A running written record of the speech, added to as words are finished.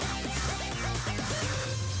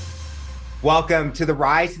Welcome to the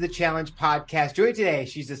Rise to the Challenge podcast. Joined today,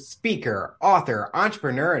 she's a speaker, author,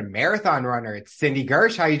 entrepreneur, and marathon runner. It's Cindy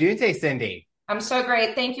Gersch. How are you doing today, Cindy? I'm so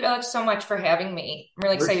great. Thank you, Alex, so much for having me. I'm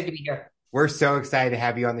really We're, excited to be here. we're so excited to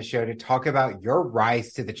have you on the show to talk about your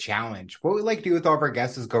rise to the challenge. What we like to do with all of our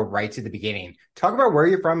guests is go right to the beginning. Talk about where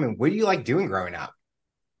you're from and what do you like doing growing up?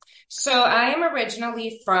 So I am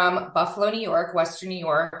originally from Buffalo, New York, Western New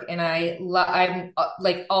York, and I'm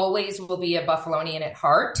like always will be a Buffalonian at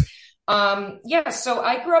heart. Yeah, so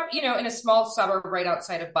I grew up, in a small suburb right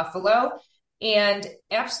outside of Buffalo, and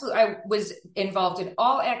absolutely, I was involved in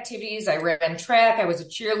all activities. I ran track, I was a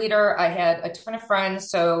cheerleader, I had a ton of friends,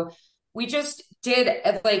 so we just did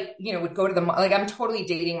would go to the mall. Like I'm totally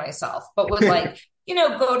dating myself, but would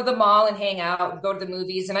go to the mall and hang out, go to the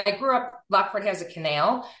movies. And I grew up, Lockport has a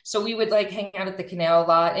canal. So we would like hang out at the canal a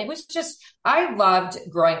lot. It was just, I loved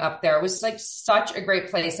growing up there. It was like such a great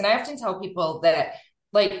place. And I often tell people that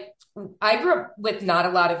like, I grew up with not a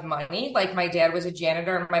lot of money. Like my dad was a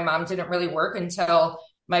janitor and my mom didn't really work until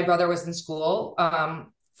my brother was in school,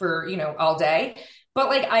 for, all day. But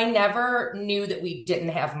like, I never knew that we didn't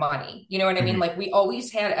have money. You know what I mean? Mhm. Like we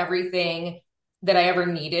always had everything that I ever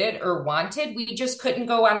needed or wanted. We just couldn't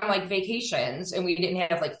go on like vacations and we didn't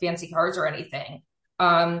have like fancy cars or anything.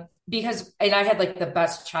 And I had like the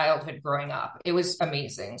best childhood growing up. It was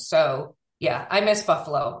amazing. So yeah, I miss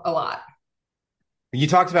Buffalo a lot. You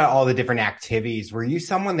talked about all the different activities. Were you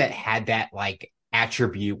someone that had that like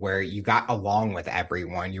attribute where you got along with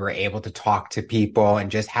everyone? You were able to talk to people and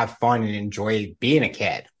just have fun and enjoy being a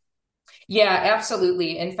kid? Yeah,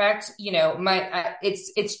 absolutely. In fact,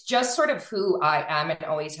 it's just sort of who I am and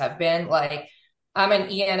always have been. Like I'm an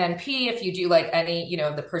ENNP. If you do like any,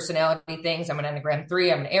 the personality things, I'm an Enneagram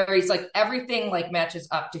 3. I'm an Aries. Like everything like matches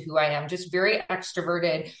up to who I am. Just very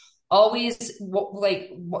extroverted. Always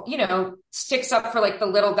sticks up for like the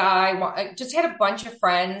little guy. I just had a bunch of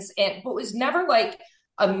friends, but was never like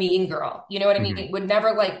a mean girl. You know what I mean? Mhm. Would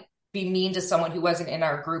never like be mean to someone who wasn't in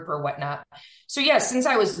our group or whatnot. So yeah, since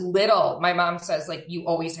I was little, my mom says like you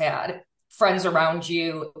always had friends around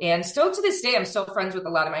you. And still to this day, I'm still friends with a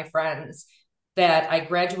lot of my friends that I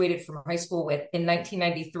graduated from high school with in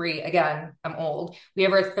 1993. Again, I'm old. We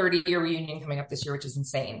have our 30-year reunion coming up this year, which is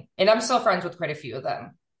insane. And I'm still friends with quite a few of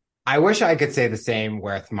them. I wish I could say the same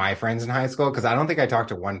with my friends in high school because I don't think I talked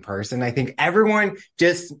to one person. I think everyone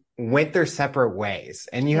just went their separate ways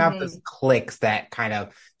and you have those Mhm. cliques that kind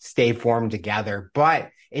of stay formed together.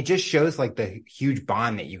 But it just shows like the huge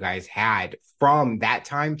bond that you guys had from that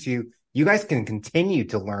time to you guys can continue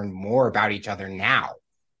to learn more about each other now.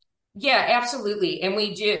 Yeah, absolutely. And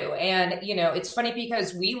we do. And, it's funny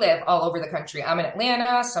because we live all over the country. I'm in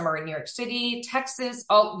Atlanta, some are in New York City, Texas,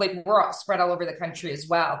 all like we're all spread all over the country as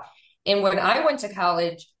well. And when I went to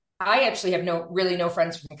college, I actually have really no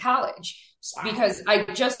friends from college Wow. because I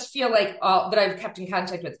just feel like all that I've kept in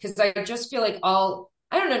contact with, because I just feel like I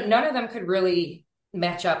don't know, none of them could really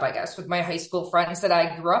match up, I guess, with my high school friends that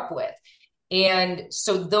I grew up with. And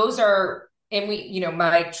so those are, and we,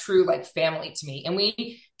 my true like family to me. And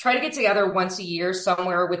we try to get together once a year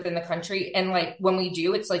somewhere within the country. And like when we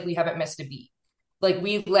do, it's like we haven't missed a beat. Like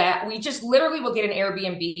we just literally will get an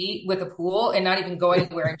Airbnb with a pool and not even go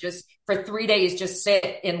anywhere and just for 3 days just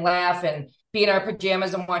sit and laugh and be in our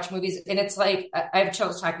pajamas and watch movies. And it's like I have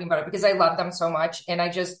chills talking about it because I love them so much. And I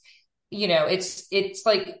just, it's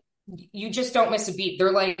like you just don't miss a beat.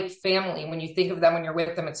 They're like family. When you think of them when you're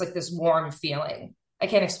with them, it's like this warm feeling. I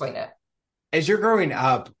can't explain it. As you're growing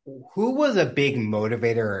up, who was a big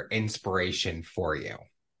motivator or inspiration for you?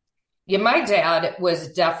 Yeah, my dad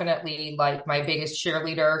was definitely like my biggest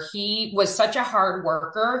cheerleader. He was such a hard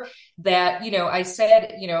worker that, I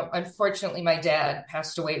said, unfortunately, my dad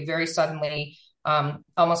passed away very suddenly,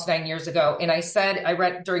 almost 9 years ago. And I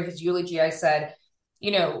read during his eulogy, I said,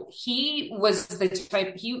 he was the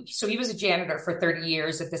type, so he was a janitor for 30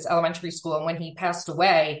 years at this elementary school. And when he passed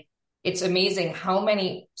away, it's amazing how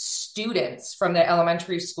many students from the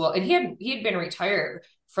elementary school, and he had been retired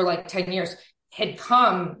for like 10 years, had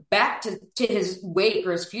come back to his wake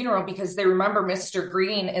or his funeral because they remember Mr.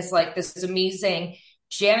 Green as like this amazing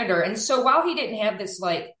janitor. And so while he didn't have this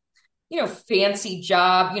like, fancy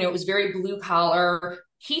job, it was very blue collar.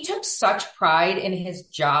 He took such pride in his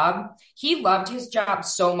job. He loved his job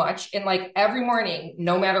so much. And like every morning,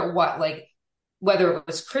 no matter what, like whether it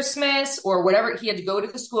was Christmas or whatever, he had to go to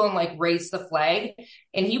the school and like raise the flag.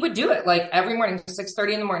 And he would do it like every morning,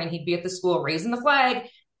 6:30 in the morning, he'd be at the school raising the flag.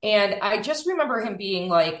 And I just remember him being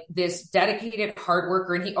like this dedicated hard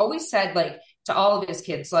worker. And he always said like to all of his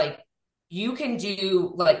kids, like, you can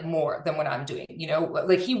do like more than what I'm doing,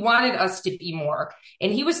 like he wanted us to be more.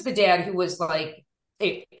 And he was the dad who was like,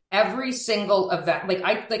 every single event. Like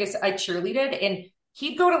I said, I cheerleaded, and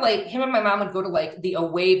he'd go to like him and my mom would go to like the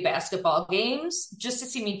away basketball games just to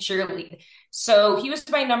see me cheerlead. So he was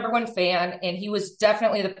my number one fan, and he was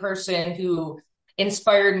definitely the person who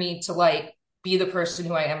inspired me to like be the person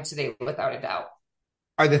who I am today, without a doubt.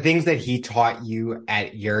 Are the things that he taught you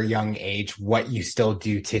at your young age what you still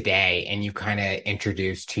do today and you kind of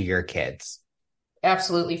introduce to your kids?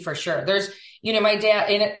 Absolutely, for sure. There's, my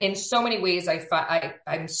dad in so many ways.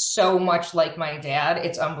 I'm so much like my dad.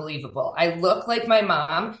 It's unbelievable. I look like my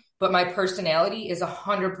mom, but my personality is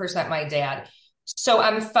 100% my dad. So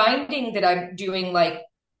I'm finding that I'm doing like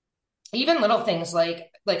even little things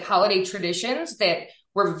like holiday traditions that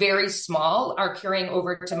were very small are carrying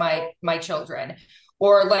over to my children,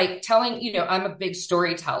 or like telling, I'm a big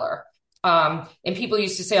storyteller. And people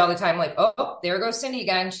used to say all the time, like, oh, there goes Cindy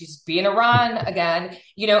again. She's being a Ron again,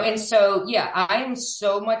 and so, yeah, I'm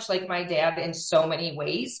so much like my dad in so many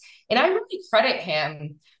ways. And I really credit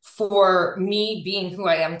him for me being who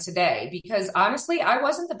I am today, because honestly, I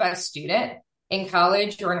wasn't the best student in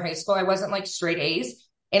college or in high school. I wasn't like straight A's.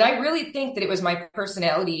 And I really think that it was my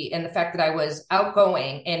personality and the fact that I was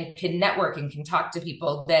outgoing and can network and can talk to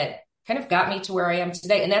people that kind of got me to where I am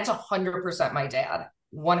today. And that's 100% my dad.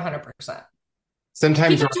 100%. He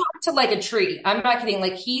Sometimes could talk to like a tree. I'm not kidding.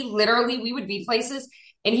 Like he literally, we would be places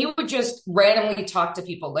and he would just randomly talk to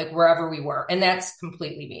people like wherever we were. And that's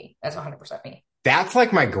completely me. That's 100% me. that's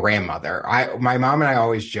like my grandmother. My mom and I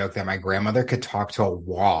always joke that my grandmother could talk to a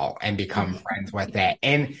wall and become friends with it.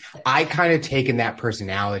 And I kind of taken that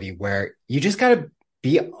personality where you just got to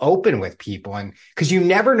be open with people, and because you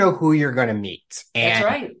never know who you're going to meet. That's And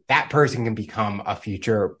right. that person can become a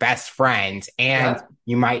future best friend, and Yep.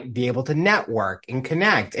 you might be able to network and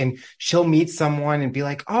connect, and she'll meet someone and be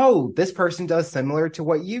like, oh, this person does similar to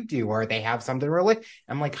what you do, or they have something really.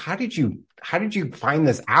 I'm like, how did you find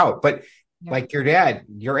this out? But Yeah. like your dad,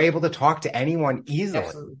 you're able to talk to anyone easily.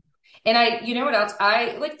 Absolutely. And you know what else?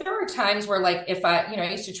 I like, there were times where like, if I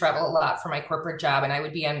used to travel a lot for my corporate job and I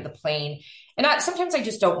would be on the plane and sometimes I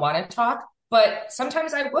just don't want to talk, but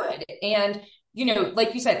sometimes I would. And,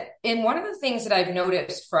 like you said, and one of the things that I've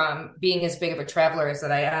noticed from being as big of a traveler as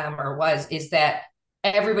that I am or was, is that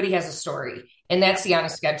everybody has a story, and that's the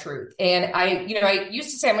honest God truth. And I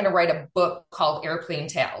used to say I'm going to write a book called Airplane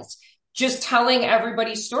Tales, just telling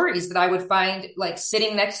everybody stories that I would find like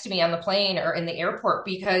sitting next to me on the plane or in the airport,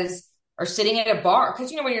 because or sitting at a bar,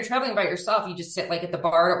 because when you're traveling by yourself, you just sit like at the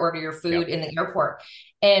bar to order your food Yep. in the airport.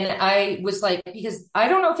 And I was like, because I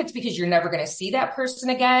don't know if it's because you're never going to see that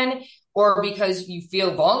person again, or because you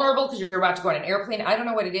feel vulnerable because you're about to go on an airplane. I don't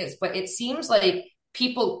know what it is, but it seems like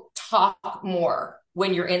people talk more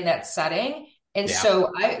when you're in that setting. And Yeah.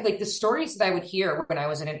 so I like the stories that I would hear when I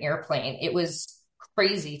was in an airplane. It was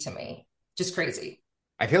crazy to me, just crazy.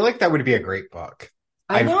 I feel like that would be a great book.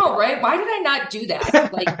 I I know, right? Why did I not do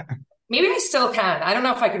that? Like, maybe I still can. I don't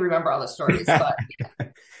know if I could remember all the stories, but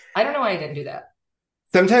I don't know why I didn't do that.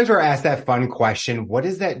 Sometimes we're asked that fun question, what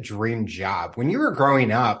is that dream job? When you were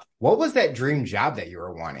growing up, what was that dream job that you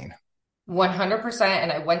were wanting? 100%.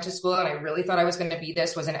 And I went to school and I really thought I was going to be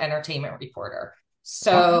this, was an entertainment reporter. Oh,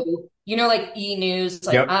 So, like E News,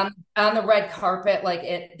 like yep. on the red carpet, like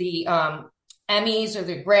at the Emmys or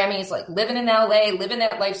the Grammys, like living in LA, living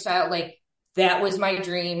that lifestyle, like that was my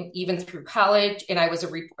dream, even through college. And I was a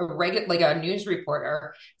regular, like a news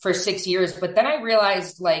reporter for 6 years. But then I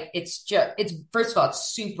realized, like, it's first of all,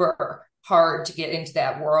 it's super hard to get into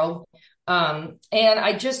that world. And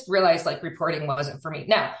I just realized like reporting wasn't for me.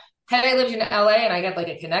 Now, had I lived in LA and I had like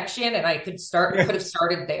a connection and I could have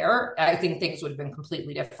started there, I think things would have been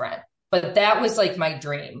completely different. But that was like my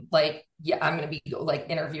dream. Like, yeah, I'm going to be like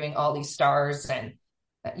interviewing all these stars, and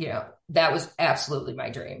that was absolutely my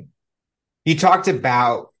dream. You talked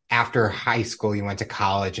about after high school, you went to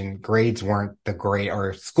college and grades weren't the great,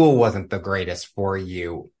 or school wasn't the greatest for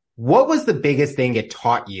you. What was the biggest thing it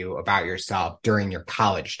taught you about yourself during your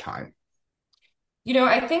college time?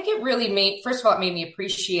 I think it really first of all, it made me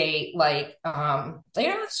appreciate like, it's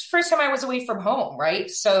the first time I was away from home, right?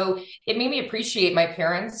 So it made me appreciate my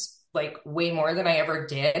parents like way more than I ever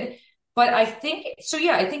did. But I think, so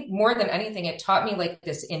yeah, I think more than anything, it taught me like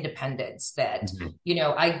this independence that,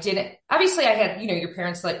 Mhm. I didn't, obviously I had, your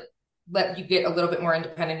parents like let you get a little bit more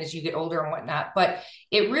independent as you get older and whatnot, but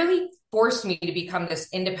it really forced me to become this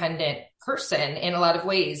independent person in a lot of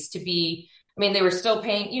ways, to be, I mean, they were still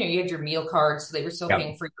paying, you had your meal cards, so they were still Yep.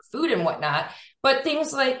 paying for your food and whatnot. But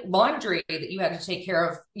things like laundry that you had to take care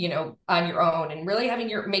of, on your own, and really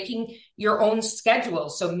making your own schedule.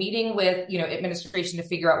 So meeting with, administration to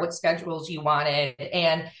figure out what schedules you wanted,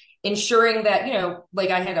 and ensuring that, like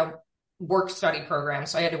I had work study program.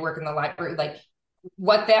 So I had to work in the library, like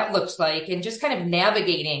what that looks like, and just kind of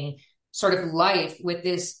navigating sort of life with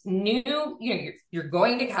this new, you're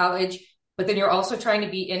going to college, but then you're also trying to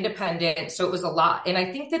be independent. So it was a lot. And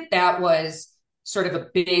I think that was sort of a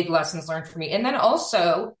big lessons learned for me. And then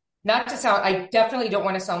also, not to sound, I definitely don't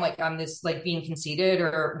want to sound like I'm this like being conceited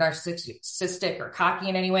or narcissistic or cocky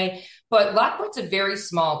in any way, but Lockwood's a very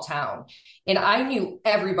small town and I knew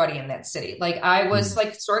everybody in that city. Like I was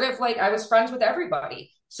like, sort of like, I was friends with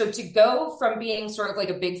everybody. So to go from being sort of like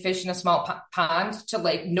a big fish in a small pond to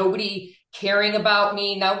like nobody caring about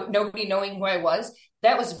me, now nobody knowing who I was,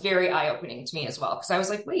 that was very eye-opening to me as well. Cause I was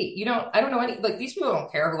like, wait, I don't know any, like these people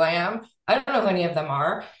don't care who I am. I don't know who any of them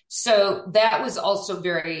are. So that was also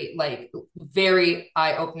very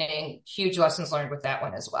eye-opening, huge lessons learned with that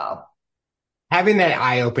one as well. Having that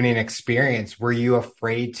eye-opening experience, were you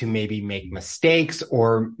afraid to maybe make mistakes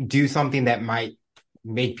or do something that might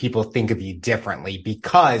make people think of you differently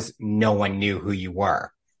because no one knew who you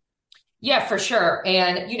were? Yeah, for sure.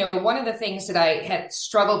 And, one of the things that I had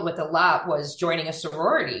struggled with a lot was joining a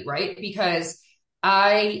sorority, right? Because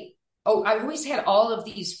I always had all of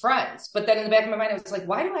these friends, but then in the back of my mind, I was like,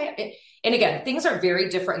 why do I? And again, things are very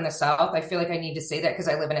different in the South. I feel like I need to say that because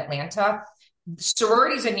I live in Atlanta.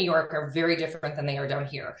 Sororities in New York are very different than they are down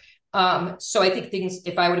here. So I think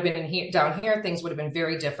if I would have been down here, things would have been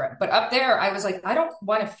very different. But up there, I was like, I don't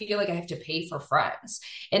want to feel like I have to pay for friends.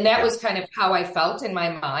 And that was kind of how I felt in my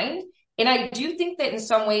mind. And I do think that in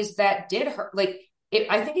some ways that did hurt.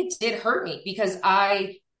 I think it did hurt me because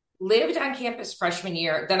I lived on campus freshman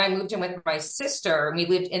year. Then I moved in with my sister and we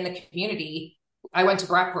lived in the community. I went to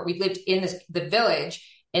Brockport. We lived in the village.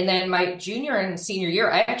 And then my junior and senior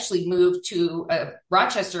year, I actually moved to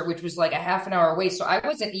Rochester, which was like a half an hour away. So I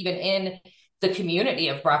wasn't even in the community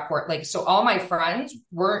of Brockport. So all my friends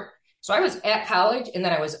weren't. So I was at college and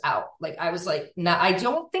then I was out. I was like, nah, I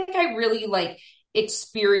don't think I really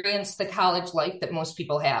experienced the college life that most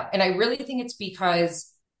people have. And I really think it's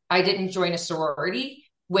because I didn't join a sorority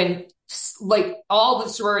when all the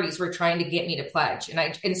sororities were trying to get me to pledge.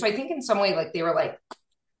 And so I think in some way, they were like,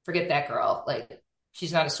 forget that girl.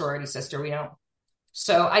 She's not a sorority sister. We don't.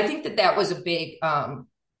 So I think that was a big,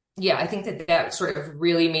 I think that sort of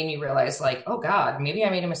really made me realize oh God, maybe I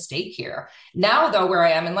made a mistake here. Now though, where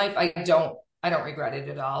I am in life, I don't regret it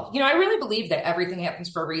at all. I really believe that everything happens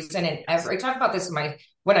for a reason. And I talk about this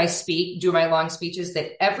when I do my long speeches,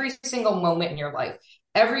 that every single moment in your life,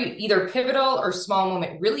 every either pivotal or small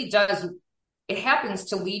moment really it happens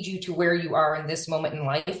to lead you to where you are in this moment in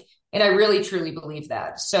life. And I really, truly believe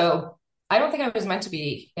that. So I don't think I was meant to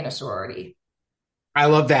be in a sorority. I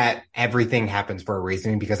love that everything happens for a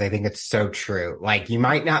reason because I think it's so true. You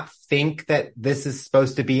might not think that this is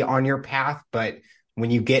supposed to be on your path, but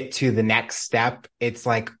when you get to the next step, it's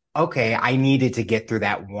like, okay, I needed to get through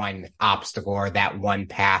that one obstacle or that one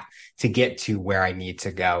path to get to where I need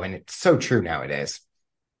to go. And it's so true nowadays.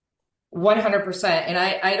 100%. And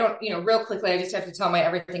I don't, real quickly, I just have to tell my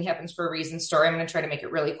everything happens for a reason story. I'm going to try to make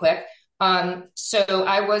it really quick. So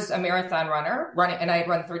I was a marathon and I had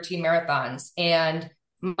run 13 marathons, and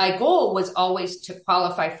my goal was always to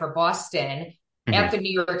qualify for Boston at the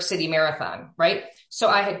New York City Marathon. Right. So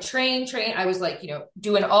I had trained. I was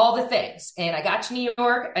doing all the things, and I got to New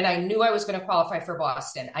York and I knew I was going to qualify for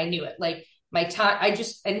Boston. I knew it. My time,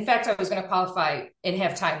 in fact, I was going to qualify and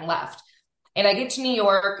have time left. And I get to New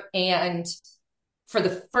York, and for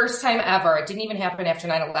the first time ever, it didn't even happen after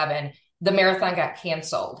 9/11, the marathon got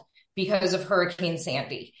canceled because of Hurricane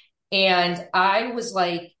Sandy. And I was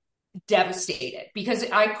devastated because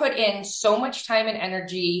I put in so much time and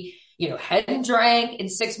energy, hadn't drank in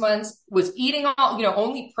 6 months, was eating all,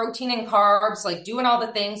 only protein and carbs, doing all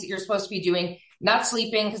the things that you're supposed to be doing, not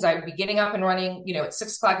sleeping because I would be getting up and running, at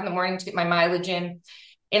 6 o'clock in the morning to get my mileage in.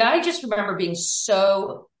 And I just remember being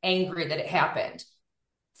so angry that it happened.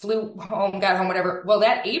 Flew home, got home, whatever. Well,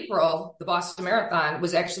 that April, the Boston Marathon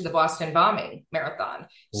was actually the Boston bombing marathon.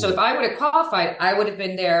 So if I would have qualified, I would have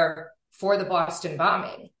been there for the Boston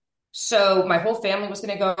bombing. So my whole family was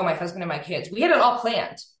going to go, my husband and my kids. We had it all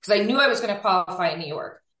planned because I knew I was going to qualify in New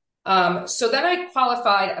York. So then I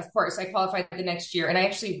qualified, of course, I qualified the next year, and I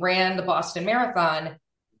actually ran the Boston Marathon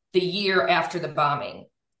the year after the bombing.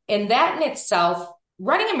 And that in itself,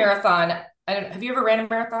 running a marathon, have you ever ran a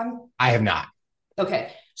marathon? I have not.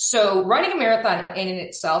 Okay. So running a marathon in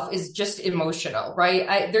itself is just emotional,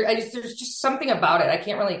 right? There's just something about it. I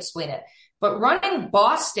can't really explain it. But running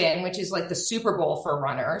Boston, which is the Super Bowl for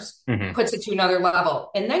runners, puts it to another level.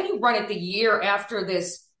 And then you run it the year after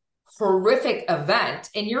this horrific event,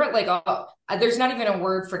 and you're at there's not even a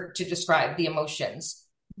word to describe the emotions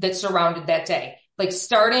that surrounded that day. Like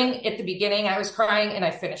starting at the beginning, I was crying and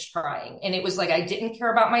I finished crying. And it was like I didn't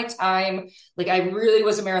care about my time. Like I really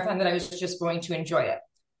was a marathon that I was just going to enjoy it.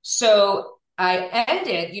 So I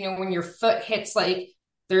ended, when your foot hits like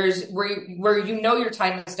there's where your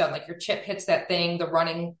time is done, like your chip hits that thing, the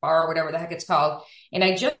running bar, whatever the heck it's called. And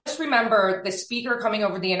I just remember the speaker coming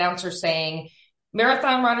over the announcer saying,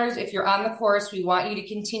 marathon runners, if you're on the course, we want you to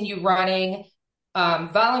continue running.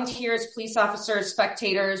 Volunteers, police officers,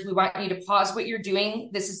 spectators, we want you to pause what you're doing.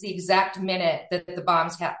 This is the exact minute that the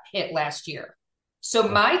bombs hit last year. So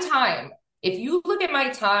my time, if you look at my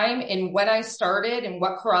time and when I started and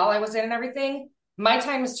what corral I was in and everything, my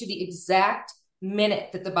time is to the exact minute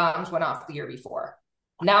that the bombs went off the year before.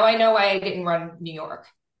 Now I know why I didn't run New York.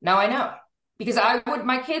 Now I know. Because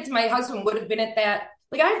my kids, my husband would have been at that.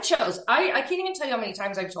 Like I have chills. I can't even tell you how many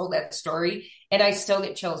times I've told that story and I still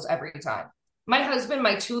get chills every time. My husband,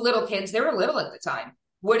 my two little kids, they were little at the time,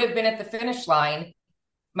 would have been at the finish line.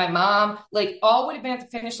 My mom, like all would have been at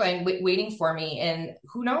the finish line waiting for me. And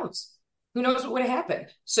who knows? Who knows what would have happened?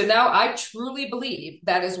 So now I truly believe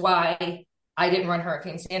that is why I didn't run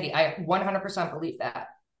Hurricane Sandy. I 100% believe that.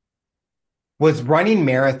 Was running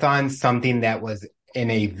marathons something that was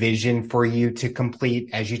in a vision for you to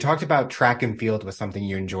complete? As you talked about, track and field was something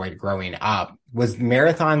you enjoyed growing up. Was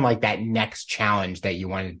marathon like that next challenge that you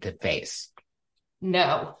wanted to face?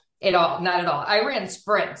 No, at all. Not at all. I ran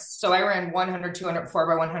sprints. So I ran 100, 200,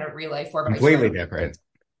 4x100 relay, 4x. Completely different.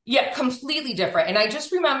 Yeah, completely different. And I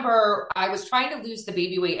just remember I was trying to lose the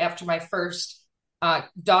baby weight after my first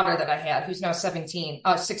daughter that I had, who's now 16,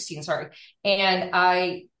 sorry. And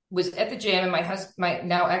I was at the gym and my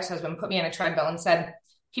now ex-husband put me on a treadmill and said,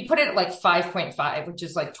 he put it at like 5.5, which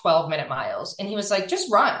is like 12-minute miles. And he was like,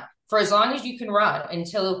 just run for as long as you can run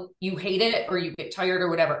until you hate it or you get tired or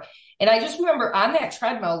whatever. And I just remember on that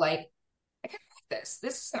treadmill, like, I can do this.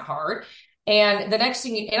 This isn't hard. And the next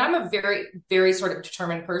thing, and I'm a very, very sort of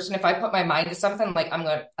determined person. If I put my mind to something,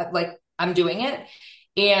 I'm doing it.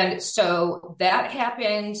 And so that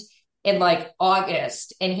happened in like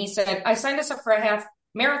August. And he said, I signed us up for a half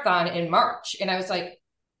marathon in March. And I was like,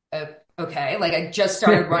 okay, like I just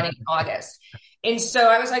started running in August. And so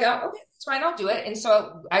I was like, oh, okay, that's fine, I'll do it. And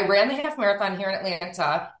so I ran the half marathon here in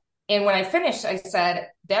Atlanta. And when I finished, I said,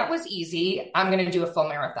 that was easy. I'm going to do a full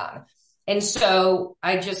marathon. And so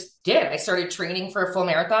I just did. I started training for a full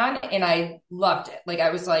marathon and I loved it. Like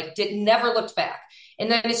I was like, never looked back. And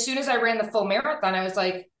then as soon as I ran the full marathon, I was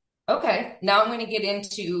like, okay, now I'm going to get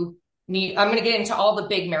into all the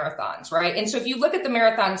big marathons, right? And so if you look at the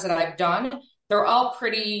marathons that I've done, they're all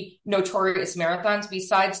pretty notorious marathons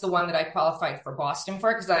besides the one that I qualified for Boston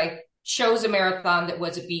for, because I chose a marathon that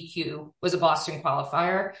was a BQ, was a Boston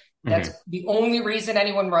qualifier. That's the only reason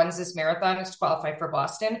anyone runs this marathon is to qualify for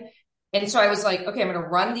Boston. And so I was like, okay, I'm going to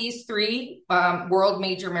run these three world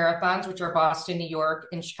major marathons, which are Boston, New York,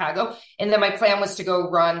 and Chicago. And then my plan was to go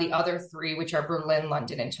run the other three, which are Berlin,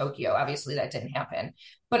 London, and Tokyo. Obviously, that didn't happen.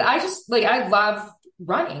 But I just, like, I love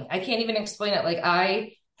running. I can't even explain it. Like,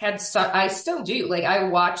 I still do. Like, I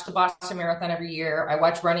watch the Boston Marathon every year. I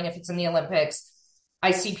watch running if it's in the Olympics.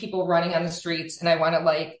 I see people running on the streets and I want to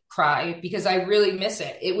like cry because I really miss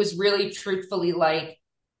it. It was really truthfully like,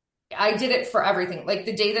 I did it for everything. Like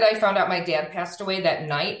the day that I found out my dad passed away that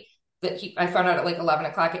night, I found out at like 11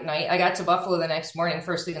 o'clock at night. I got to Buffalo the next morning,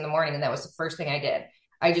 first thing in the morning. And that was the first thing I did.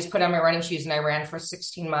 I just put on my running shoes and I ran for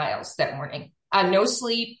 16 miles that morning. No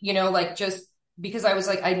sleep, like just because I was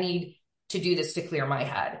like, I need to do this to clear my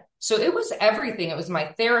head. So it was everything. It was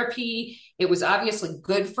my therapy. It was obviously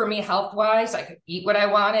good for me health-wise. I could eat what I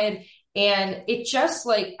wanted. And it just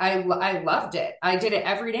like, I loved it. I did it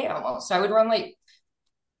every day almost. I would run like,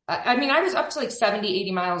 I was up to like 70,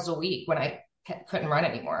 80 miles a week when I couldn't run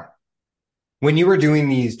anymore. When you were doing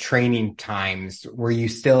these training times, were you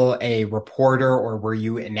still a reporter or were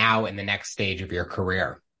you now in the next stage of your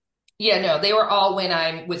career? Yeah, no, they were all when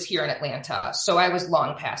I was here in Atlanta. So I was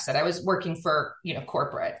long past it. I was working for,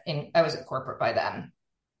 corporate and I was at corporate by then.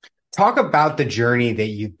 Talk about the journey that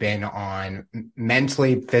you've been on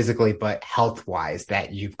mentally, physically, but health-wise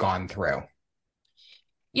that you've gone through.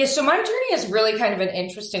 Yeah, so my journey is really kind of an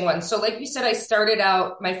interesting one. So like you said, I started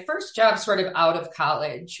out, my first job sort of out of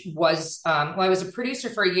college was, I was a producer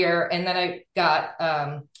for a year and then I got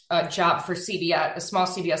a job for CBS, a small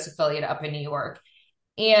CBS affiliate up in New York.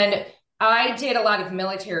 And I did a lot of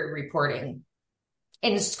military reporting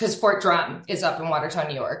and because Fort Drum is up in Watertown,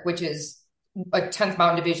 New York, which is a 10th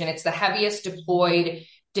Mountain Division. It's the heaviest deployed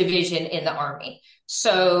division in the Army.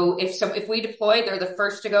 So if we deploy, they're the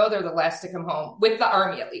first to go, they're the last to come home with the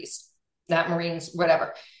Army, at least, not Marines,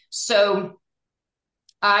 whatever. So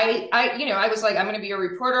I was like, I'm going to be a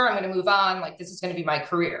reporter. I'm going to move on. Like, this is going to be my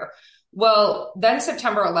career. Well, then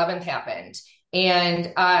September 11th happened.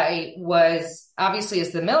 And I was obviously,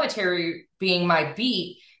 as the military being my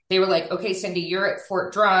beat, they were like, okay, Cindy, you're at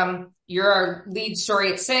Fort Drum. You're our lead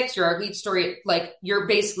story at 6. You're our lead story at, like, you're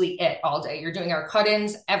basically it all day. You're doing our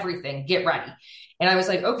cut-ins, everything. Get ready. And I was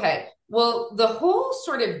like, okay. Well, the whole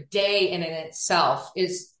sort of day in and itself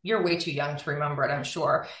is, you're way too young to remember it, I'm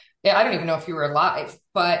sure. Yeah, I don't even know if you were alive,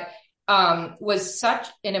 but was such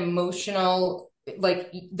an emotional,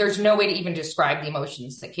 like, there's no way to even describe the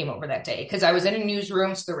emotions that came over that day. Because I was in a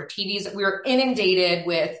newsroom, so there were TVs. We were inundated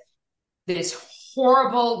with this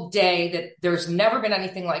horrible day that there's never been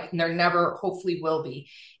anything like, and there never hopefully will be.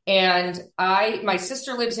 And my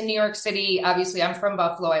sister lives in New York City. Obviously, I'm from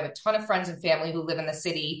Buffalo. I have a ton of friends and family who live in the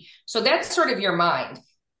city. So that's sort of your mind.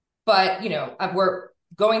 But, we're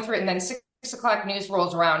going through it, and then 6 o'clock news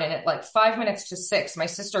rolls around, and at like 5 minutes to 6, my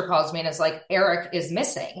sister calls me and is like, Eric is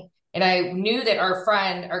missing. And I knew that our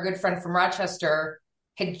good friend from Rochester,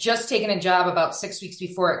 had just taken a job about 6 weeks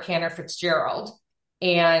before at Cantor Fitzgerald,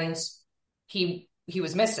 and he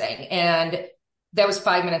was missing. And that was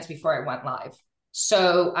 5 minutes before I went live.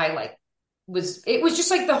 So it was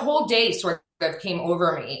just like the whole day sort of came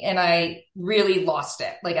over me, and I really lost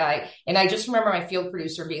it. I just remember my field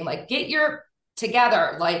producer being like, get your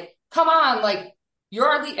together, like, come on, like, you're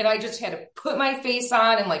our lead. And I just had to put my face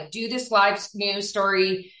on and like do this live news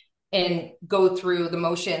story and go through the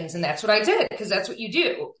motions. And that's what I did, because that's what you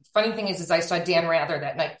do. Funny thing is I saw Dan Rather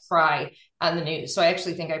that night cry on the news. So I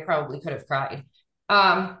actually think I probably could have cried.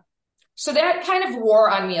 So that kind of wore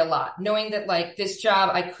on me a lot, knowing that like this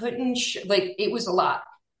job, I couldn't, it was a lot.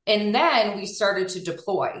 And then we started to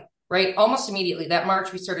deploy, right? Almost immediately that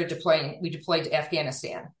March, we deployed to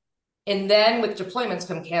Afghanistan. And then with deployments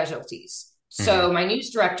come casualties. So my news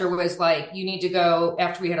director was like, you need to go,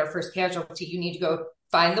 after we had our first casualty, you need to go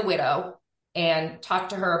find the widow and talk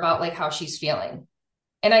to her about like how she's feeling.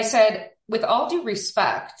 And I said, with all due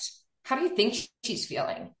respect, how do you think she's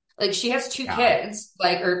feeling? Like, she has 2 kids,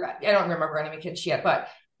 or I don't remember how many kids she had, but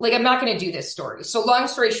like, I'm not going to do this story. So long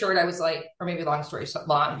story short, I was like, or maybe long story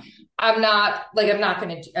long, I'm not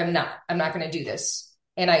going to do this.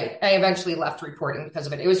 And I eventually left reporting because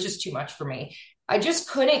of it. It was just too much for me. I just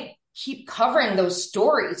couldn't keep covering those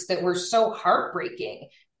stories that were so heartbreaking.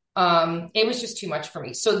 It was just too much for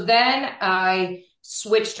me. So then I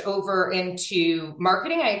switched over into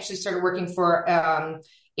marketing. I actually started working for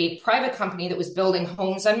a private company that was building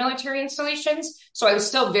homes on military installations. So I was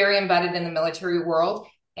still very embedded in the military world.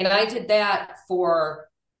 And I did that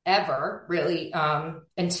forever, really,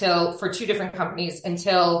 for 2 different companies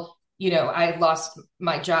until, I lost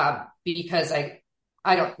my job because I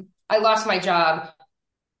lost my job.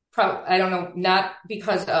 I don't know, not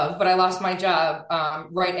because of, but I lost my job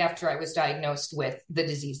right after I was diagnosed with the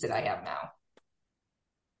disease that I have now.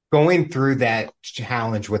 Going through that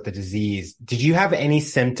challenge with the disease, did you have any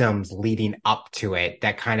symptoms leading up to it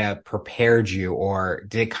that kind of prepared you, or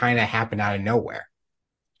did it kind of happen out of nowhere?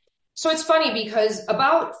 So it's funny because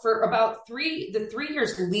for about the 3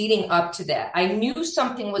 years leading up to that, I knew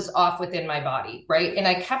something was off within my body, right? And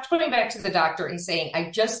I kept going back to the doctor and saying,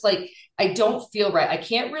 I don't feel right. I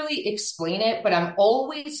can't really explain it, but I'm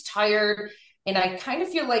always tired. And I kind of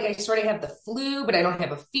feel like I sort of have the flu, but I don't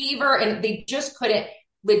have a fever. And they just couldn't.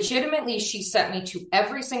 Legitimately, she sent me to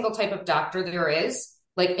every single type of doctor there is,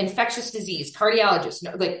 like infectious disease, cardiologist,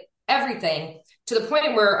 like everything, to the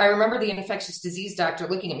point where I remember the infectious disease doctor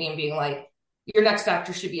looking at me and being like, your next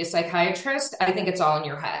doctor should be a psychiatrist. I think it's all in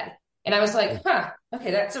your head. And I was like,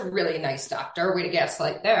 okay, that's a really nice doctor. Way to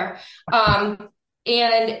gaslight there.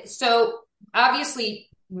 And so obviously,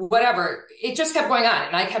 whatever, it just kept going on.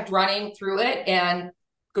 And I kept running through it and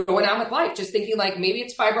going on with life, just thinking like maybe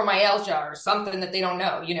it's fibromyalgia or something that they don't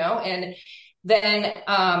know, And then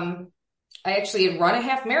I actually had run a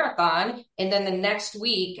half marathon. And then the next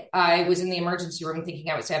week I was in the emergency room thinking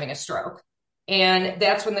I was having a stroke. And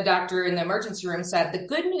that's when the doctor in the emergency room said, the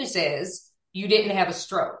good news is you didn't have a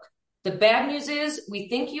stroke. The bad news is we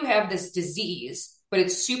think you have this disease, but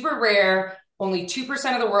it's super rare. Only 2%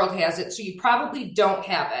 of the world has it. So you probably don't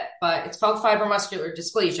have it, but it's called fibromuscular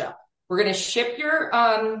dysplasia. We're going to ship your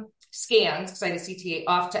scans, because I had a CTA,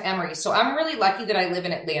 off to Emory. So I'm really lucky that I live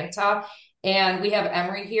in Atlanta and we have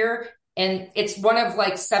Emory here. And it's one of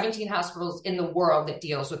like 17 hospitals in the world that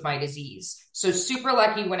deals with my disease. So super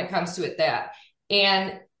lucky when it comes to that.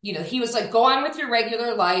 And, he was like, go on with your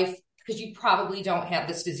regular life because you probably don't have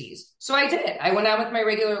this disease. So I did. I went on with my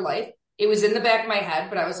regular life. It was in the back of my head,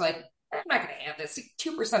 but I was like, I'm not going to have this.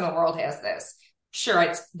 2% of the world has this.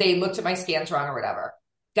 Sure, they looked at my scans wrong or whatever.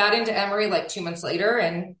 got into Emory like 2 months later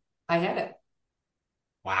and I had it.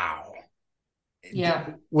 Wow. Yeah.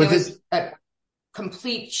 It Was it was a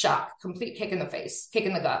complete shock, complete kick in the face, kick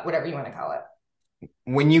in the gut, whatever you want to call it.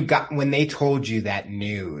 when they told you that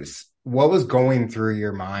news, what was going through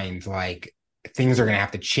your mind? Like things are going to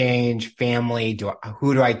have to change, family,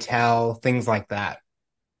 who do I tell? Things like that.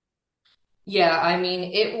 Yeah, I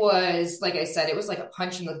mean, it was, like I said, it was like a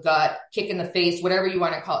punch in the gut, kick in the face, whatever you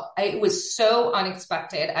want to call it. It was so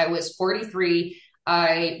unexpected. I was 43,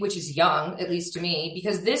 which is young, at least to me,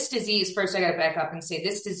 because this disease, first I got to back up and say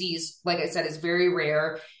this disease, like I said, is very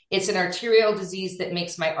rare. It's an arterial disease that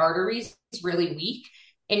makes my arteries really weak.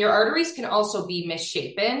 And your arteries can also be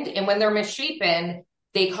misshapen. And when they're misshapen,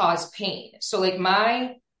 they cause pain. So like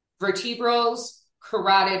my vertebrals,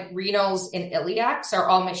 carotid, renals, and iliacs are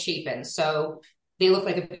all misshapen. So they look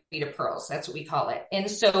like a bead of pearls. That's what we call it. And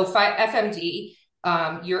so FMD,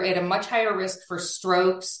 you're at a much higher risk for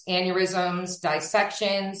strokes, aneurysms,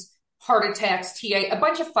 dissections, heart attacks, TA, a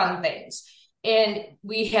bunch of fun things. And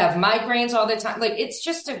we have migraines all the time. Like it's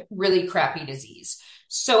just a really crappy disease.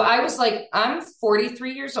 So I was like, I'm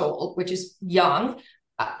 43 years old, which is young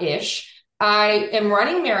ish. I am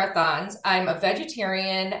running marathons. I'm a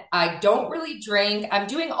vegetarian. I don't really drink. I'm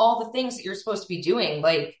doing all the things that you're supposed to be doing.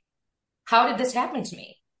 Like, how did this happen to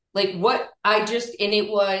me? Like, what I just, and it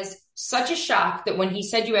was such a shock that when he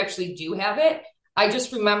said you actually do have it, I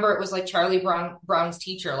just remember it was like Brown's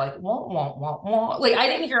teacher, like, wah, wah, wah, wah. Like, I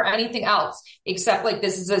didn't hear anything else except like,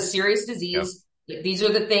 this is a serious Yep. disease. These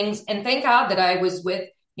are the things. And thank God that I was with,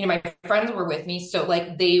 my friends were with me. So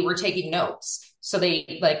like they were taking notes. So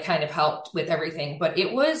they like kind of helped with everything, but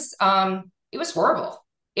it was horrible.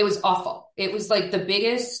 It was awful. It was like the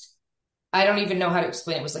biggest, I don't even know how to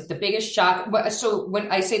explain it. It was like the biggest shock. So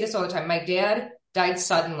when I say this all the time, my dad died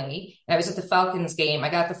suddenly. And I was at the Falcons game. I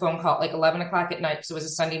got the phone call at like 11 o'clock at night because it was a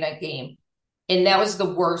Sunday night game. And that was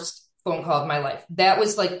the worst phone call of my life. That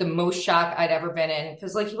was like the most shock I'd ever been in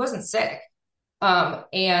because like he wasn't sick.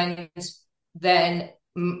 And then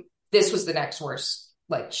this was the next worst,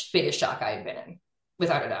 like biggest shock I had been in,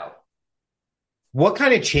 without a doubt. What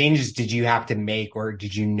kind of changes did you have to make or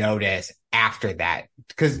did you notice after that?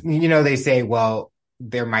 Because, they say, well,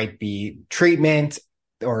 there might be treatment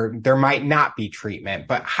or there might not be treatment,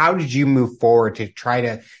 but how did you move forward to try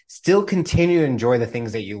to still continue to enjoy the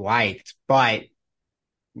things that you liked, but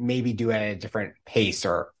maybe do it at a different pace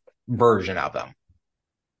or version of them?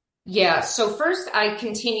 Yeah. So first I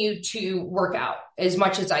continued to work out as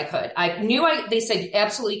much as I could. They said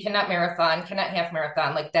absolutely cannot marathon, cannot half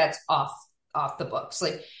marathon. Like that's off the books.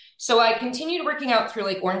 Like, so I continued working out through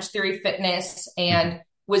like Orange Theory Fitness Mhm. and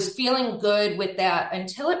was feeling good with that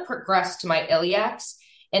until it progressed to my iliacs.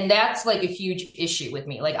 And that's like a huge issue with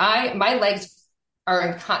me. Like my legs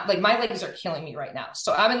like my legs are killing me right now.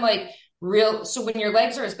 So I'm in like so when your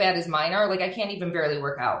legs are as bad as mine are, like I can't even barely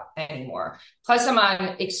work out anymore. Plus I'm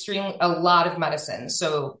on a lot of medicine.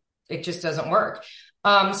 So it just doesn't work.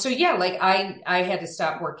 So yeah, like I had to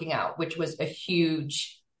stop working out, which was a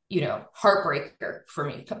huge, heartbreaker for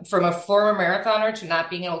me. From a former marathoner to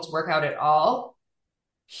not being able to work out at all,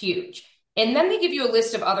 huge. And then they give you a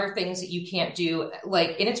list of other things that you can't do,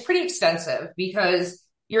 like, and it's pretty extensive because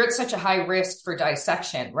you're at such a high risk for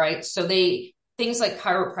dissection, right? So things like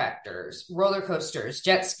chiropractors, roller coasters,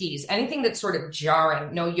 jet skis, anything that's sort of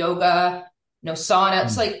jarring, no yoga, no sauna,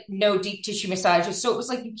 it's like no deep tissue massages. So it was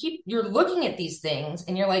like you're looking at these things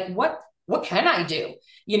and you're like, what can I do?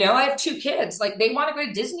 I have 2 kids, like they want to go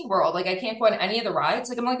to Disney World. Like I can't go on any of the rides.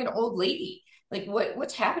 Like I'm like an old lady. Like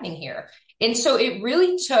what's happening here? And so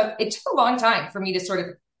it took a long time for me to sort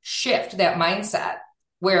of shift that mindset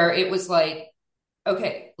where it was like,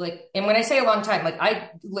 okay, like, and when I say a long time, like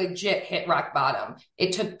I legit hit rock bottom.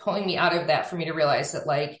 It took pulling me out of that for me to realize that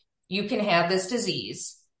like you can have this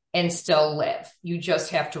disease and still live. You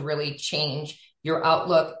just have to really change your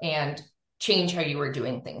outlook and change how you were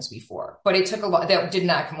doing things before. But it took a lot, that did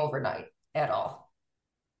not come overnight at all.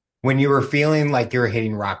 When you were feeling like you were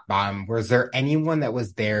hitting rock bottom, was there anyone that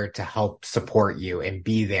was there to help support you and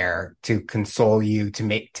be there to console you,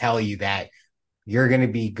 to tell you that you're going to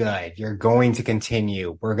be good, you're going to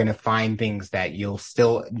continue, we're going to find things that you'll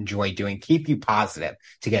still enjoy doing, keep you positive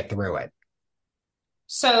to get through it?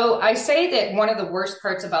 So I say that one of the worst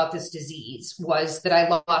parts about this disease was that I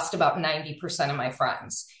lost about 90% of my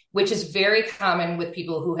friends, which is very common with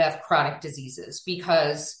people who have chronic diseases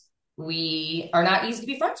because we are not easy to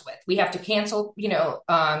be friends with. We have to cancel,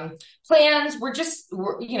 plans. We're just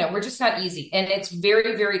not easy. And it's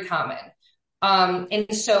very, very common.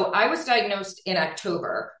 And so I was diagnosed in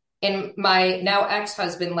October and my now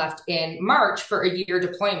ex-husband left in March for a year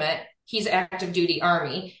deployment. He's active duty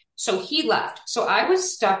Army. So he left. So I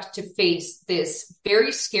was stuck to face this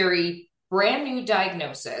very scary, brand new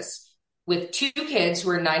diagnosis with two kids who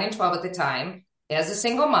were 9 and 12 at the time, as a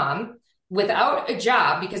single mom, without a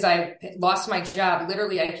job because I lost my job.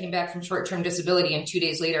 Literally, I came back from short-term disability, and 2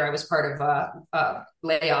 days later, I was part of a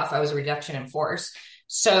layoff. I was a reduction in force.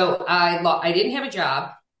 So I didn't have a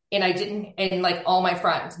job. And I didn't, and like all my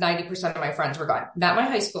friends, 90% of my friends were gone. Not my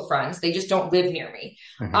high school friends. They just don't live near me.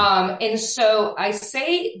 And so I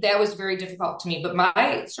say that was very difficult to me, but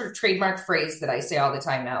my sort of trademark phrase that I say all the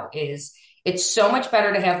time now is it's so much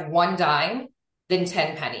better to have one dime than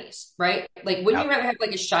 10 pennies, right? Like, wouldn't you rather have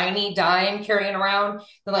like a shiny dime carrying around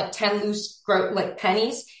than like 10 loose like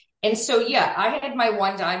pennies? And so, yeah, I had my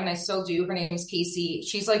one dime and I still do. Her name's Casey.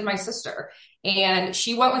 She's like my sister. And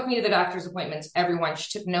she went with me to the doctor's appointments, everyone.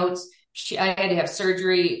 She took notes. I had to have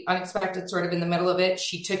surgery, unexpected, sort of in the middle of it.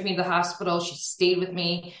 She took me to the hospital. She stayed with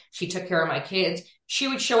me. She took care of my kids. She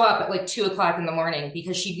would show up at like 2 o'clock in the morning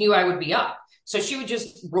because she knew I would be up. So she would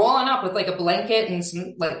just roll on up with like a blanket and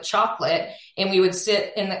some like chocolate. And we would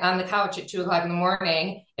sit on the couch at 2 o'clock in the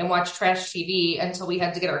morning and watch trash TV until we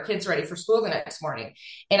had to get our kids ready for school the next morning.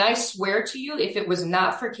 And I swear to you, if it was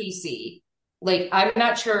not for Casey, like, I'm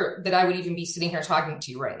not sure that I would even be sitting here talking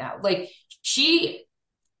to you right now. Like, she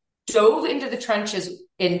dove into the trenches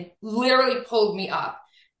and literally pulled me up.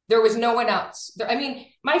 There was no one else. I mean,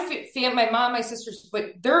 my my mom, my sisters,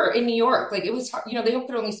 but they're in New York. Like, it was, they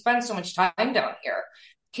could only spend so much time down here.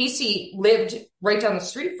 Casey lived right down the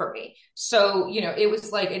street from me. So, it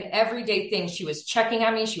was like an everyday thing. She was checking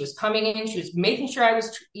on me. She was coming in. She was making sure I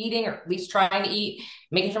was eating, or at least trying to eat,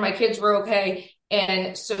 making sure my kids were okay.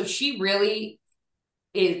 And so she really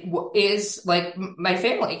is like my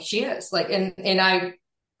family. She is like, and I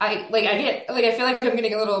feel like I'm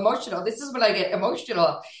getting a little emotional. This is when I get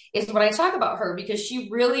emotional, is when I talk about her, because she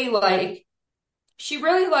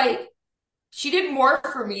did more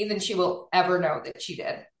for me than she will ever know that she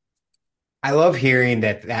did. I love hearing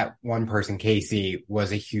that one person, Casey,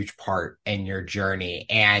 was a huge part in your journey.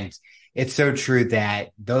 And it's so true that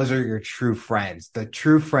those are your true friends, the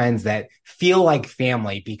true friends that feel like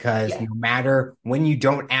family, because no matter when you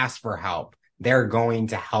don't ask for help, they're going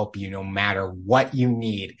to help you no matter what you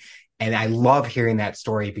need. And I love hearing that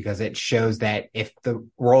story because it shows that if the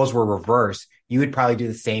roles were reversed, you would probably do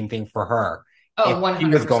the same thing for her. Oh, if 100%. she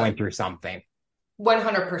was going through something.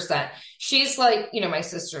 100%. She's like, my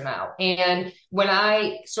sister now. And when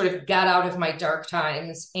I sort of got out of my dark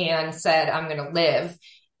times and said, I'm going to live,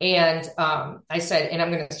 and I said, and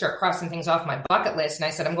I'm going to start crossing things off my bucket list. And I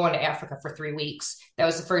said, I'm going to Africa for 3 weeks. That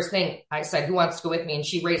was the first thing I said, who wants to go with me? And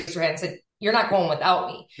she raised her hand and said, you're not going without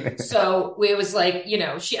me. So it was like,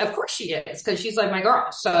 of course she is, because she's like my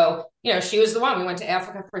girl. So, she was the one. We went to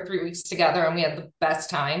Africa for 3 weeks together and we had the best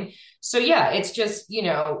time. So yeah, it's just,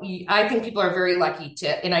 I think people are very lucky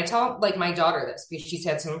to, and I tell like my daughter this because she's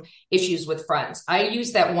had some issues with friends. I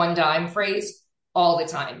use that one dime phrase all the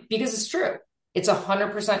time because it's true. It's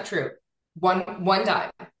 100% true. One dime.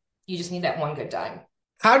 You just need that one good dime.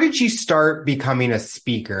 How did you start becoming a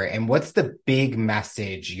speaker, and what's the big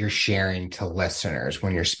message you're sharing to listeners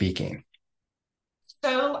when you're speaking?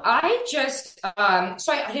 So I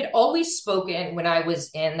had always spoken when I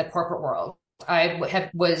was in the corporate world. I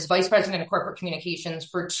was vice president of corporate communications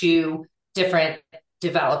for 2 different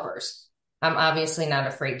developers. I'm obviously not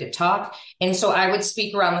afraid to talk. And so I would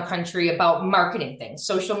speak around the country about marketing things,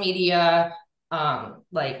 social media,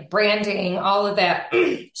 like branding, all of that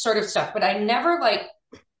sort of stuff. But I never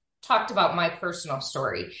talked about my personal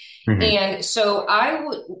story. Mm-hmm. And so I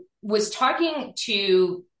was talking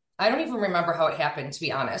to, I don't even remember how it happened, to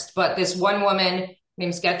be honest, but this one woman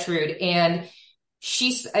named Gertrude, and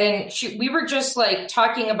we were just like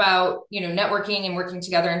talking about, networking and working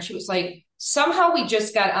together. And she was like, somehow we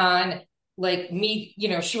just got on, like, me,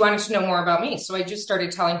 she wanted to know more about me. So I just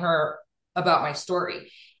started telling her about my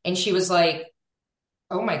story. And she was like,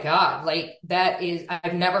 oh my God, like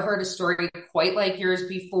I've never heard a story quite like yours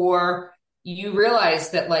before. You realize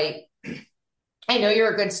that, like, I know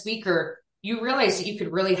you're a good speaker. You realize that you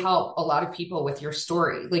could really help a lot of people with your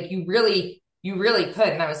story. Like, you really could.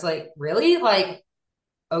 And I was like, really? Like,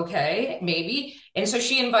 okay, maybe. And so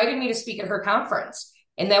she invited me to speak at her conference.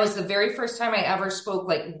 And that was the very first time I ever spoke,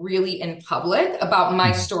 like, really in public about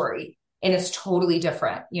my story. And it's totally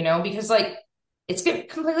different, because like, it's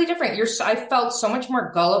completely different. I felt so much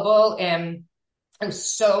more gullible, and I was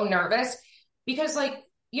so nervous because, like,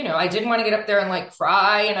 I didn't want to get up there and like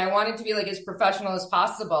cry, and I wanted to be like as professional as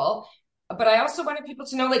possible. But I also wanted people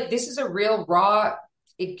to know, like, this is a real raw,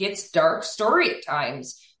 it gets dark story at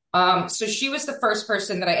times. So she was the first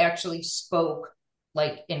person that I actually spoke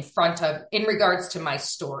like in front of, in regards to my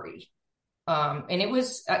story. And it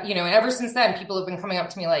was, ever since then, people have been coming up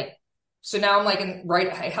to me like, so now I'm like,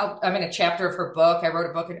 I'm in a chapter of her book. I wrote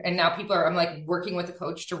a book and now I'm like working with a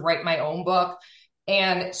coach to write my own book.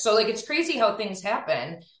 And so like, it's crazy how things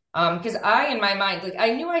happen. Because in my mind, like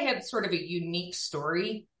I knew I had sort of a unique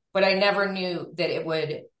story, but I never knew that it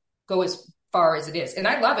would go as far as it is. And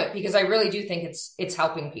I love it because I really do think it's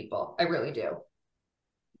helping people. I really do.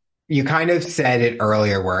 You kind of said it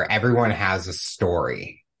earlier where everyone has a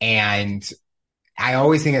story. And I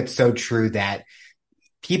always think it's so true that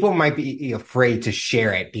people might be afraid to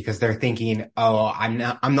share it because they're thinking, oh, I'm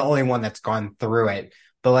the only one that's gone through it.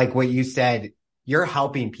 But like what you said, you're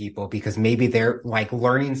helping people because maybe they're like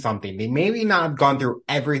learning something. They maybe not have gone through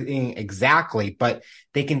everything exactly, but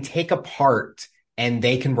they can take apart and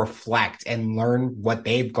they can reflect and learn what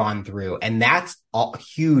they've gone through. And that's all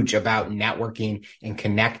huge about networking and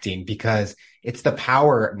connecting because it's the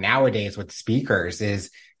power nowadays with speakers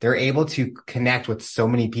is they're able to connect with so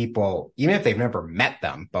many people, even if they've never met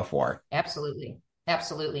them before. Absolutely.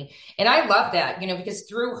 Absolutely. And I love that, because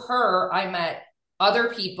through her, I met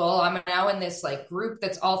other people. I'm now in this like group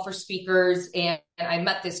that's all for speakers. And I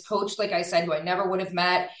met this coach, like I said, who I never would have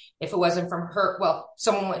met if it wasn't from her. Well,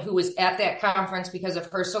 someone who was at that conference because of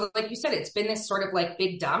her. So like you said, it's been this sort of like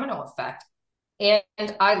big domino effect. And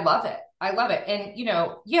I love it. I love it. And,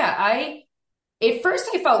 at first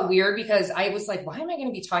I felt weird because I was like, why am I going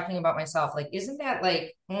to be talking about myself? Like, isn't that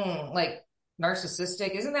like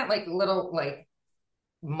narcissistic? Isn't that like a little like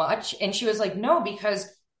much? And she was like, no, because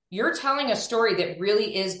you're telling a story that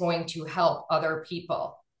really is going to help other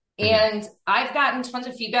people. Mhm. And I've gotten tons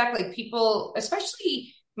of feedback, like people,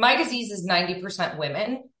 especially my disease is 90%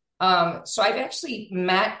 women. So I've actually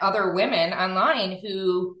met other women online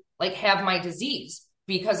who like have my disease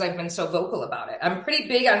because I've been so vocal about it. I'm pretty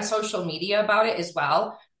big on social media about it as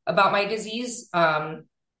well, about my disease. I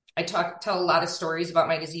tell a lot of stories about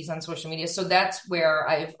my disease on social media. So that's where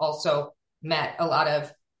I've also met a lot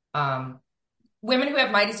of women who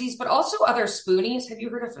have my disease, but also other spoonies. Have you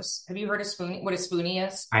heard of spoonie? What a spoonie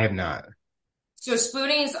is? I have not. So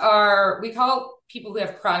spoonies we call people who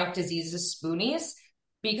have chronic diseases spoonies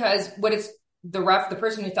because the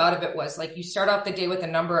person who thought of it was like, you start off the day with a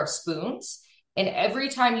number of spoons. And every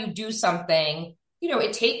time you do something,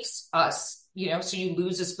 it takes us, so you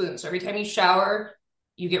lose a spoon. So every time you shower,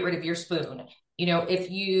 you get rid of your spoon. If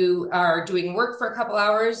you are doing work for a couple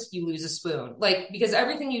hours, you lose a spoon. Like, because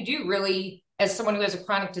everything you do really, as someone who has a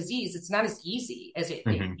chronic disease, it's not as easy as it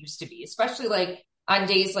Mhm. used to be, especially like on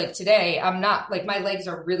days like today. I'm not like my legs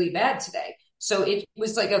are really bad today. So it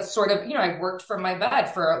was like a sort of, I worked from my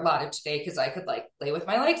bed for a lot of today because I could like lay with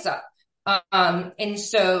my legs up. And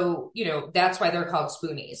so, that's why they're called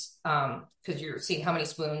spoonies. Because you're seeing how many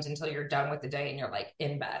spoons until you're done with the day and you're like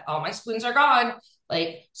in bed. All my spoons are gone.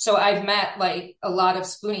 Like, so I've met like a lot of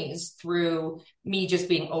spoonies through me just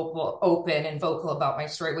being open and vocal about my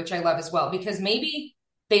story, which I love as well, because maybe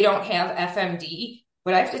they don't have FMD,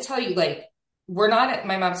 but I have to tell you, like,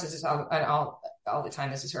 my mom says this all the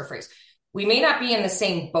time. This is her phrase. We may not be in the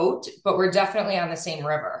same boat, but we're definitely on the same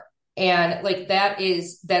river. And like, that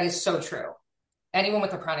is so true. Anyone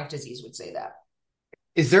with a chronic disease would say that.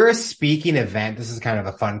 Is there a speaking event? This is kind of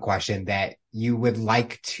a fun question that you would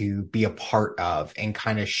like to be a part of and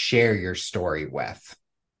kind of share your story with.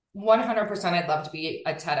 100% I'd love to be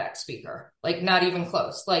a TEDx speaker, like not even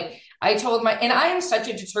close. Like and I am such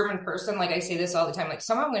a determined person. Like I say this all the time, like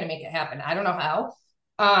somehow I'm going to make it happen. I don't know how.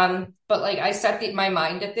 But like I set my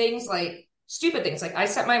mind to things like stupid things. Like I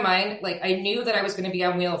set my mind, like I knew that I was going to be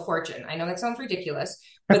on Wheel of Fortune. I know that sounds ridiculous,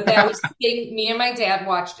 but that was the thing me and my dad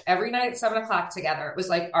watched every night at 7 o'clock together. It was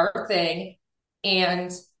like our thing.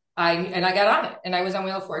 And I got on it and I was on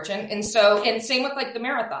Wheel of Fortune. And same with like the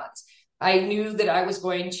marathons. I knew that I was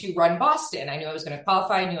going to run Boston. I knew I was going to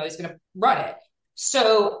qualify. I knew I was going to run it.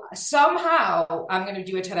 So somehow I'm going to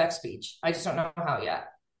do a TEDx speech. I just don't know how yet,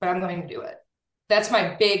 but I'm going to do it. That's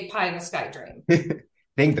my big pie in the sky dream.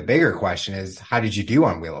 I think the bigger question is, how did you do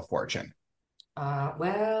on Wheel of Fortune? So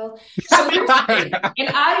here's the thing. And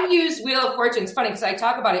I use Wheel of Fortune. It's funny because I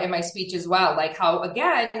talk about it in my speech as well, like how,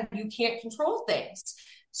 again, you can't control things.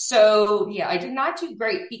 So yeah, I did not do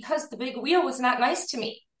great because the big wheel was not nice to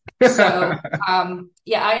me. So,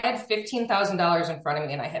 I had $15,000 in front of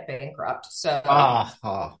me and I hit bankrupt. So,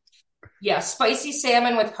 yeah, spicy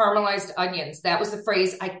salmon with caramelized onions. That was the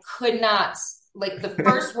phrase I could not, like the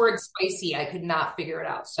first word spicy, I could not figure it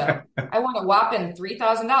out. So I won a whopping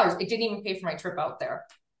 $3,000. It didn't even pay for my trip out there.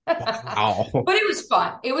 Wow. But it was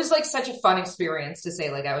fun. It was like such a fun experience to say,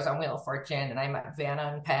 like, I was on Wheel of Fortune and I met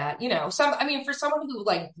Vanna and Pat, for someone who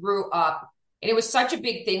like grew up And it was such a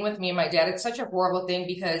big thing with me and my dad. It's such a horrible thing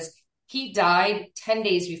because he died 10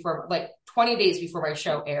 days before, like 20 days before my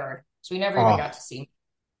show aired. So we never even Oh, got to see him.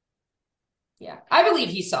 Yeah. I believe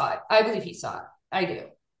he saw it. I believe he saw it. I do.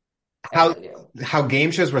 I how really do. how game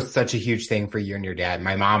shows was such a huge thing for you and your dad.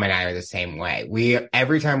 My mom and I are the same way. We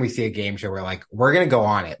every time we see a game show, we're like, we're gonna go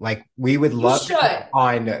on it. Like we would You love to go should.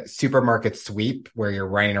 on Supermarket Sweep where you're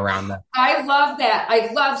running around the I love that.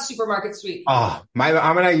 I love Supermarket Sweep. oh my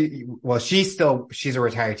mom and I well she's a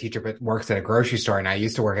retired teacher but works at a grocery store and I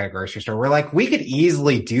used to work at a grocery store. We're like, we could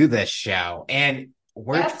easily do this show and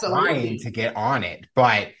we're trying to Absolutely. get on it,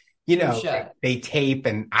 but You should. they tape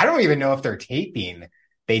and I don't even know if they're taping.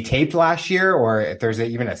 They taped last year or if there's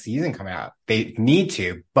even a season coming out. They need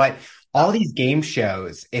to, but all these game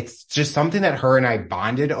shows, it's just something that her and I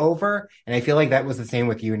bonded over. And I feel like that was the same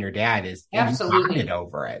with you and your dad is you bonded Absolutely.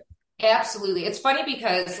 over it. Absolutely. It's funny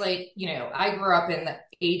because like, I grew up in the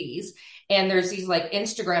 80s and there's these like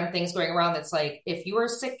Instagram things going around that's like, if you were a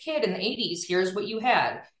sick kid in the 80s, here's what you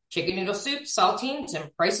had. Chicken noodle soup, saltines,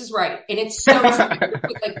 and Price is Right. And it's so true.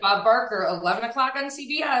 With like Bob Barker, 11 o'clock on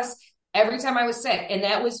CBS, every time I was sick. And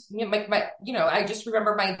that was I just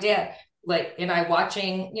remember my dad, like, and I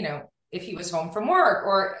watching, if he was home from work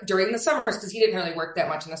or during the summers, because he didn't really work that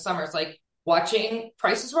much in the summers, like watching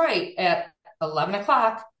Price is Right at 11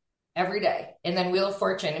 o'clock every day. And then Wheel of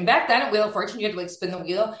Fortune. And back then at Wheel of Fortune, you had to like spin the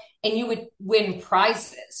wheel and you would win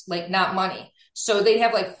prizes, like not money. So they'd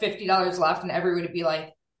have like $50 left and everybody would be like,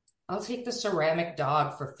 I'll take the ceramic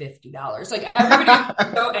dog for $50. Like everybody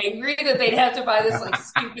was so angry that they'd have to buy this like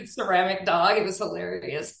stupid ceramic dog. It was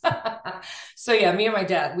hilarious. So yeah, me and my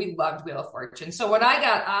dad, we loved Wheel of Fortune. So when I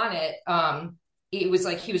got on it, it was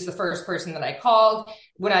like he was the first person that I called.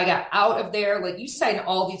 When I got out of there, like you sign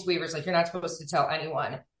all these waivers, like you're not supposed to tell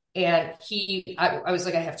anyone. And I was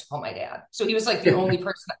like, I have to call my dad. So he was like the only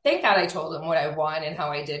person. Thank God I told him what I won and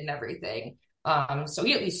how I did and everything. So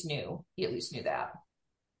he at least knew. He at least knew that.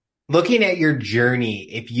 Looking at your journey,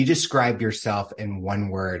 if you describe yourself in one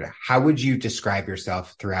word, how would you describe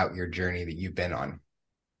yourself throughout your journey that you've been on?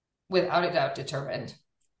 Without a doubt, determined.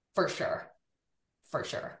 For sure. For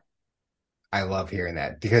sure. I love hearing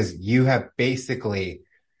that because you have basically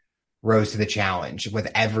rose to the challenge with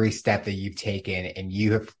every step that you've taken and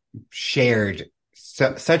you have shared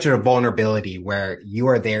such a vulnerability where you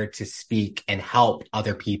are there to speak and help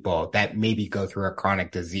other people that maybe go through a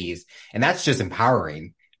chronic disease. And that's just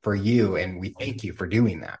empowering for you. And we thank you for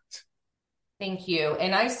doing that. Thank you.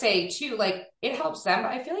 And I say too, like it helps them,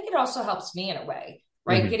 but I feel like it also helps me in a way,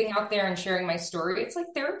 right? Mhm. Getting out there and sharing my story. It's like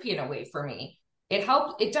therapy in a way for me. It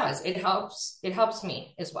does. It helps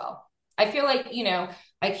me as well. I feel like,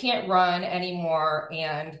 I can't run anymore.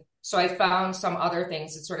 And so I found some other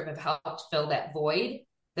things that sort of have helped fill that void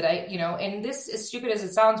that and this, as stupid as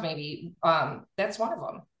it sounds, maybe, that's one of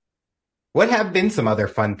them. What have been some other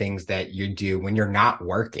fun things that you do when you're not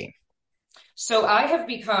working? So I have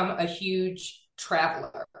become a huge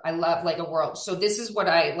traveler. I love like a world. So this is what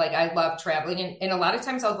I like. I love traveling. And a lot of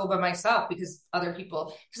times I'll go by myself because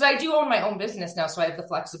because I do own my own business now. So I have the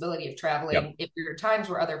flexibility of Yep. traveling if there are times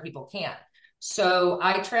where other people can't. So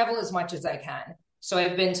I travel as much as I can. So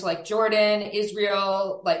I've been to like Jordan,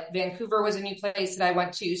 Israel, like Vancouver was a new place that I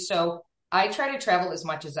went to. So I try to travel as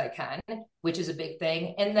much as I can, which is a big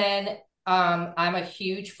thing. And then I'm a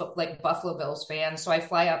huge like Buffalo Bills fan. So I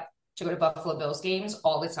fly up to go to Buffalo Bills games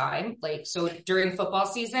all the time. Like, so during football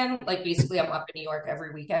season, like basically I'm up in New York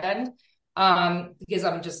every weekend because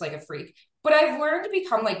I'm just like a freak. But I've learned to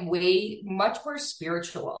become like way much more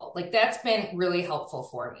spiritual. Like that's been really helpful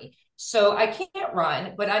for me. So I can't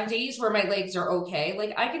run, but on days where my legs are okay,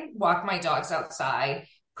 like I can walk my dogs outside,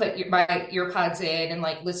 put my ear pods in and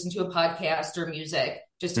like listen to a podcast or music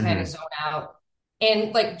just to kind of Mhm. zone out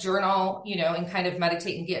and like journal, and kind of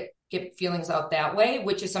meditate and get feelings out that way,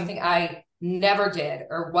 which is something I never did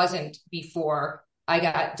or wasn't before I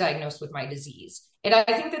got diagnosed with my disease. And I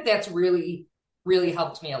think that that's really, really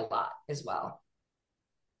helped me a lot as well.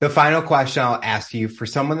 The final question I'll ask you for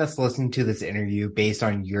someone that's listening to this interview based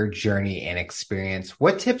on your journey and experience,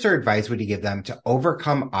 what tips or advice would you give them to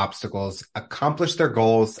overcome obstacles, accomplish their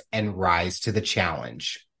goals, and rise to the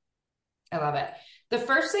challenge? I love it. The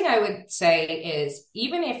first thing I would say is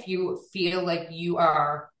even if you feel like you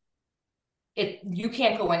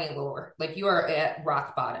can't go any lower, like you are at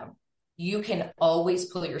rock bottom, you can always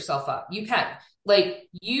pull yourself up. You can. Like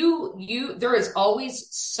there is always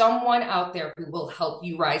someone out there who will help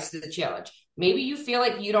you rise to the challenge. Maybe you feel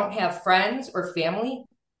like you don't have friends or family,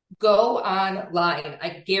 go online.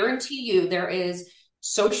 I guarantee you there is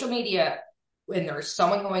social media and there's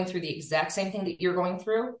someone going through the exact same thing that you're going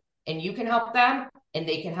through, and you can help them and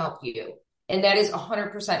they can help you. And that is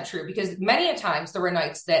 100% true because many a times there were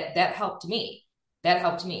nights that helped me. That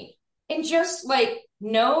helped me. And just like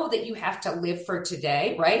know that you have to live for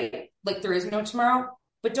today, right? Like there is no tomorrow,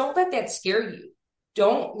 but don't let that scare you.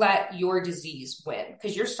 Don't let your disease win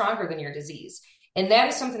because you're stronger than your disease. And that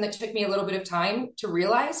is something that took me a little bit of time to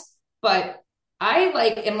realize. But I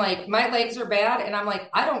like am like my legs are bad and I'm like,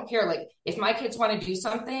 I don't care. Like if my kids want to do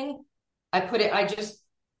something, I just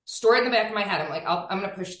store it in the back of my head. I'm like, I'm going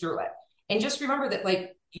to push through it. And just remember that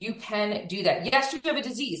like you can do that. Yes, you have a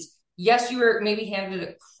disease. Yes, you were maybe handed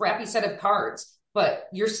a crappy set of cards, but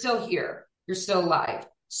you're still here. You're still alive.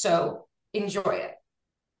 So enjoy it.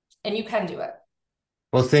 And you can do it.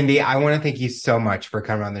 Well, Cindy, I want to thank you so much for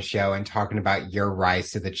coming on the show and talking about your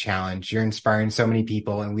rise to the challenge. You're inspiring so many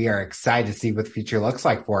people, and we are excited to see what the future looks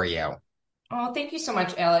like for you. Oh, thank you so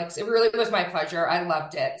much, Alex. It really was my pleasure. I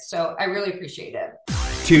loved it. So I really appreciate it.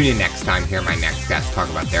 Tune in next time to hear my next guest talk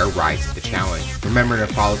about their rise to the challenge. Remember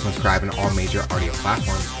to follow, subscribe on all major audio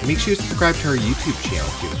platforms, and make sure you subscribe to our YouTube channel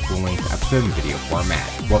to get a full-length episode in video format.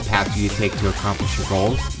 What path do you take to accomplish your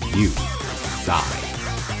goals? You decide.